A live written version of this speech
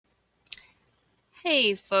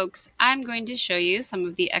Hey folks, I'm going to show you some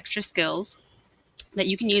of the extra skills that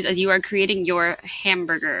you can use as you are creating your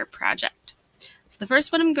hamburger project. So the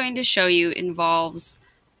first one I'm going to show you involves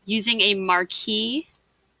using a marquee,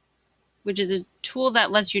 which is a tool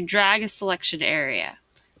that lets you drag a selection area.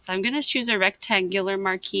 So I'm going to choose a rectangular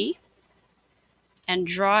marquee and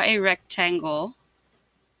draw a rectangle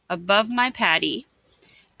above my patty.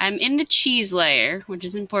 I'm in the cheese layer, which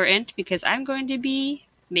is important because I'm going to be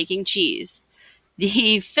making cheese.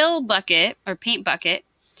 The fill bucket or paint bucket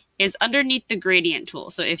is underneath the gradient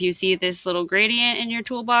tool. So if you see this little gradient in your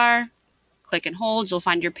toolbar, click and hold, you'll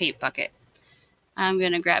find your paint bucket. I'm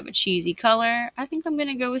going to grab a cheesy color. I think I'm going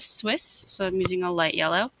to go with Swiss, so I'm using a light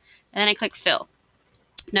yellow. And then I click fill.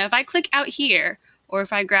 Now if I click out here, or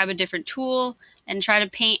if I grab a different tool and try to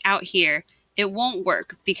paint out here, it won't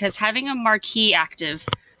work because having a marquee active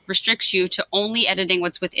restricts you to only editing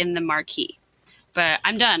what's within the marquee. But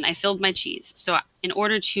I'm done. I filled my cheese. So in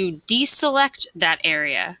order to deselect that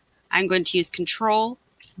area, I'm going to use Control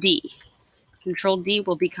D. Control D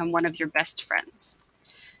will become one of your best friends.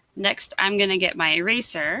 Next, I'm going to get my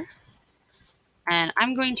eraser, and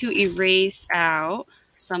I'm going to erase out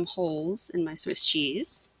some holes in my Swiss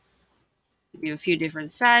cheese. Do a few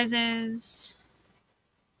different sizes.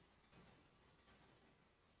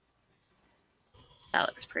 That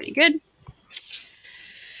looks pretty good.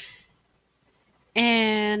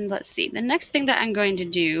 And let's see, the next thing that I'm going to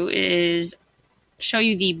do is show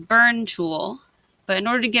you the burn tool. But in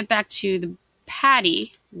order to get back to the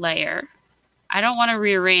patty layer, I don't want to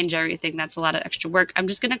rearrange everything. That's a lot of extra work. I'm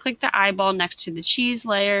just going to click the eyeball next to the cheese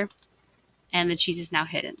layer, and the cheese is now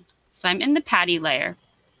hidden. So I'm in the patty layer.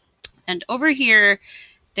 And over here,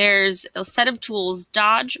 there's a set of tools: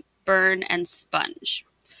 dodge, burn, and sponge.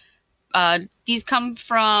 These come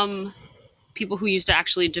from people who used to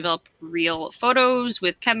actually develop real photos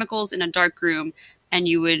with chemicals in a dark room, and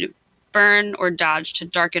you would burn or dodge to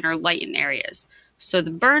darken or lighten areas. So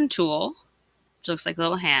the burn tool, which looks like a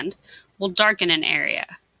little hand, will darken an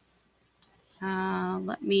area.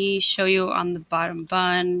 Let me show you on the bottom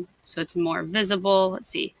bun so it's more visible. Let's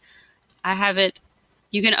see. I have it.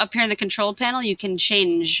 You can, up here in the control panel, you can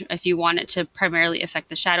change if you want it to primarily affect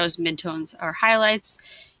the shadows, midtones, or highlights.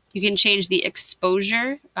 You can change the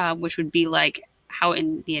exposure, which would be like how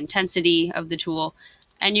in the intensity of the tool,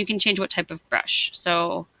 and you can change what type of brush.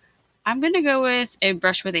 So I'm going to go with a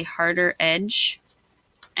brush with a harder edge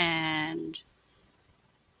and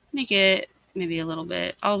make it maybe a little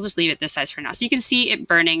bit, I'll just leave it this size for now. So you can see it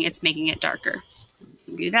burning, it's making it darker.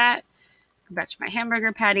 Do that. Go back to my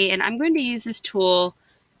hamburger patty, and I'm going to use this tool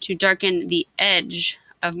to darken the edge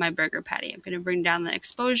of my burger patty. I'm going to bring down the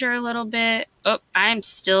exposure a little bit. Oh, I'm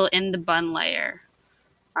still in the bun layer.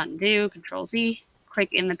 Undo, Control Z,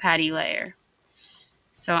 click in the patty layer.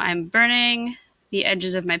 So I'm burning the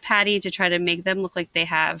edges of my patty to try to make them look like they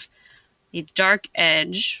have a dark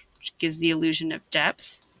edge, which gives the illusion of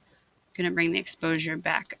depth. I'm going to bring the exposure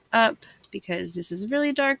back up because this is a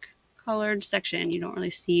really dark colored section. You don't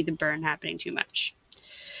really see the burn happening too much.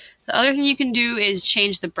 The other thing you can do is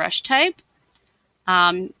change the brush type.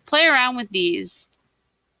 Play around with these.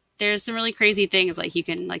 There's some really crazy things, like you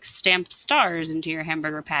can like stamp stars into your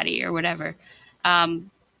hamburger patty or whatever.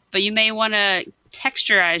 But you may want to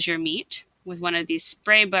texturize your meat with one of these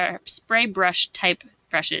spray brush type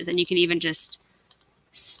brushes, and you can even just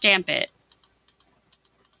stamp it.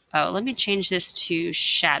 Oh, let me change this to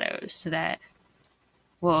shadows so that,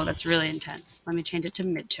 whoa, that's really intense. Let me change it to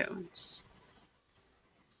midtones.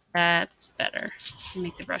 That's better.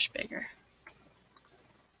 Make the brush bigger.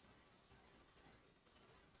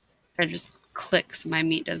 I just click so my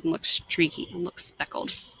meat doesn't look streaky and look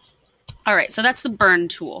speckled. All right, so that's the burn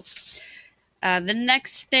tool. The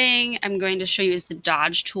next thing I'm going to show you is the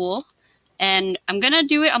dodge tool. And I'm going to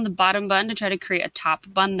do it on the bottom bun to try to create a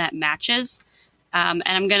top bun that matches. And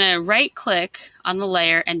I'm going to right click on the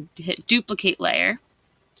layer and hit duplicate layer.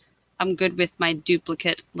 I'm good with my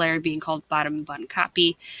duplicate layer being called bottom bun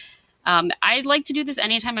copy. I like to do this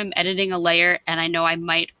anytime I'm editing a layer and I know I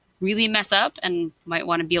might really mess up and might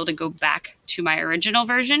want to be able to go back to my original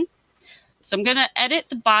version. So I'm going to edit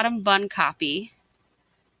the bottom bun copy.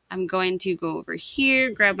 I'm going to go over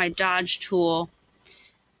here, grab my dodge tool,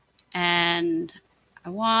 and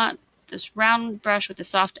I want this round brush with a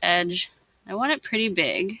soft edge. I want it pretty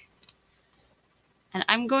big, and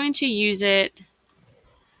I'm going to use it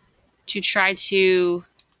to try to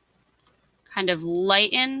kind of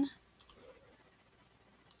lighten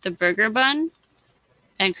the burger bun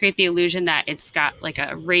and create the illusion that it's got like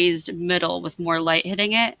a raised middle with more light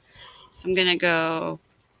hitting it. So I'm going to go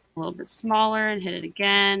a little bit smaller and hit it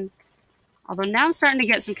again. Although now I'm starting to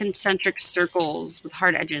get some concentric circles with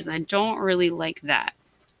hard edges. I don't really like that.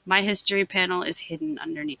 My history panel is hidden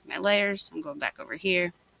underneath my layers. So I'm going back over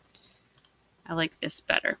here. I like this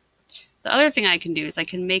better. The other thing I can do is I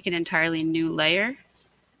can make an entirely new layer.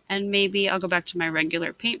 And maybe I'll go back to my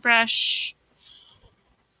regular paintbrush.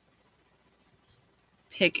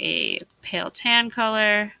 Pick a pale tan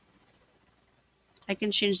color. I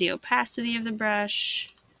can change the opacity of the brush.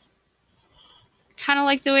 Kind of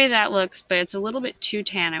like the way that looks, but it's a little bit too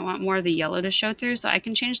tan. I want more of the yellow to show through, so I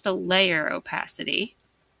can change the layer opacity.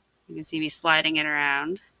 You can see me sliding it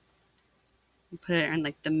around. Put it in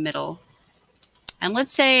like the middle. And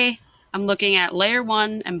let's say I'm looking at layer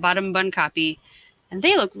 1 and bottom bun copy, and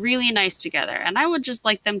they look really nice together, and I would just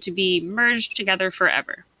like them to be merged together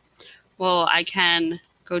forever. Well, I can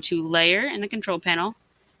go to layer in the control panel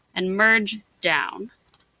and merge down.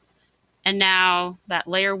 And now that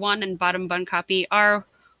layer 1 and bottom bun copy are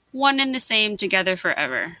one and the same together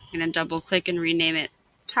forever. I'm going to double click and rename it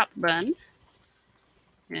top bun.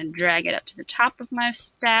 I'm going to drag it up to the top of my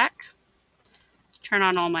stack. Turn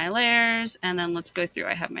on all my layers, and then let's go through.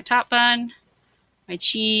 I have my top bun, my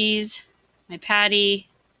cheese, my patty,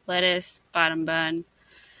 lettuce, bottom bun.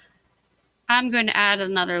 I'm going to add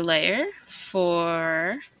another layer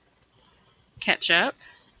for ketchup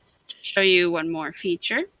to show you one more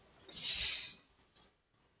feature.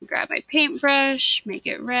 Grab my paintbrush, make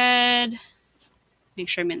it red, make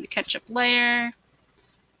sure I'm in the ketchup layer.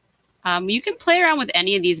 You can play around with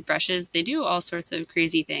any of these brushes. They do all sorts of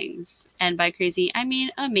crazy things. And by crazy, I mean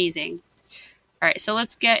amazing. All right, so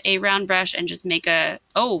let's get a round brush and just make a,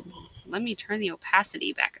 oh, let me turn the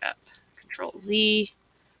opacity back up. Control Z,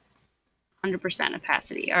 100%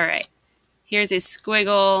 opacity. All right, here's a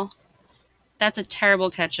squiggle. That's a terrible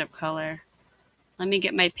ketchup color. Let me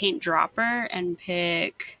get my paint dropper and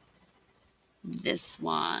pick this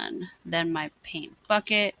one. Then my paint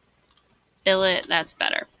bucket, fill it, that's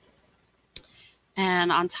better.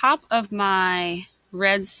 And on top of my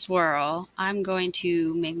red swirl, I'm going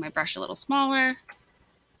to make my brush a little smaller.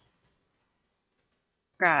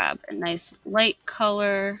 Grab a nice light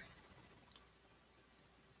color.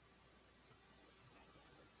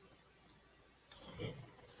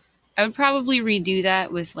 I would probably redo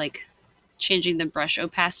that with like changing the brush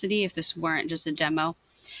opacity if this weren't just a demo.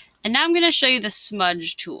 And now I'm going to show you the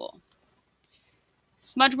smudge tool.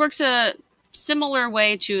 Smudge works a similar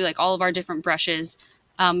way to like all of our different brushes.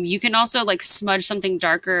 You can also like smudge something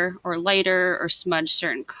darker or lighter, or smudge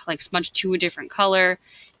smudge to a different color.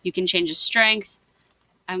 You can change the strength.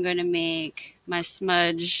 I'm going to make my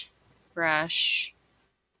smudge brush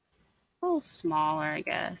a little smaller, I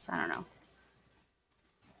guess. I don't know.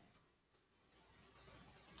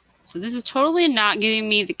 So this is totally not giving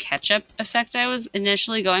me the ketchup effect I was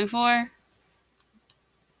initially going for.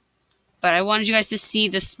 But I wanted you guys to see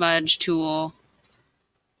the smudge tool.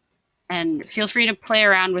 And feel free to play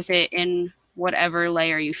around with it in whatever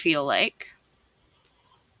layer you feel like.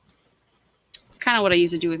 It's kind of what I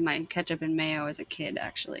used to do with my ketchup and mayo as a kid,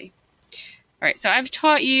 actually. All right, so I've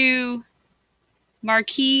taught you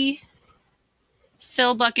marquee,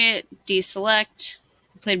 fill bucket, deselect.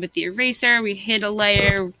 We played with the eraser. We hid a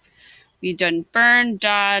layer. We've done burn,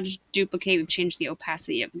 dodge, duplicate. We've changed the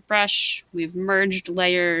opacity of the brush. We've merged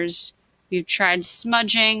layers. We've tried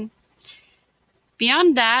smudging.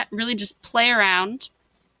 Beyond that, really just play around.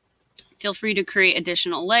 Feel free to create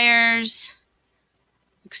additional layers.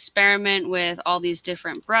 Experiment with all these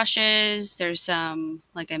different brushes. There's some,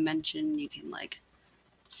 like I mentioned, you can like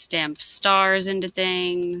stamp stars into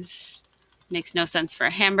things. Makes no sense for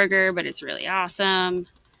a hamburger, but it's really awesome.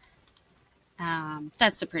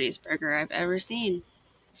 That's the prettiest burger I've ever seen.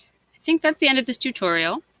 I think that's the end of this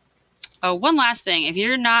tutorial. Oh, one last thing. If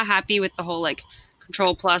you're not happy with the whole like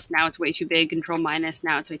Control plus, now it's way too big, Control minus,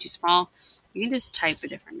 now it's way too small, you can just type a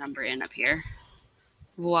different number in up here.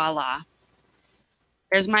 Voila.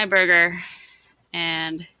 There's my burger,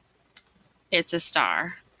 and it's a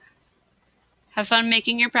star. Have fun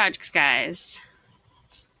making your projects, guys.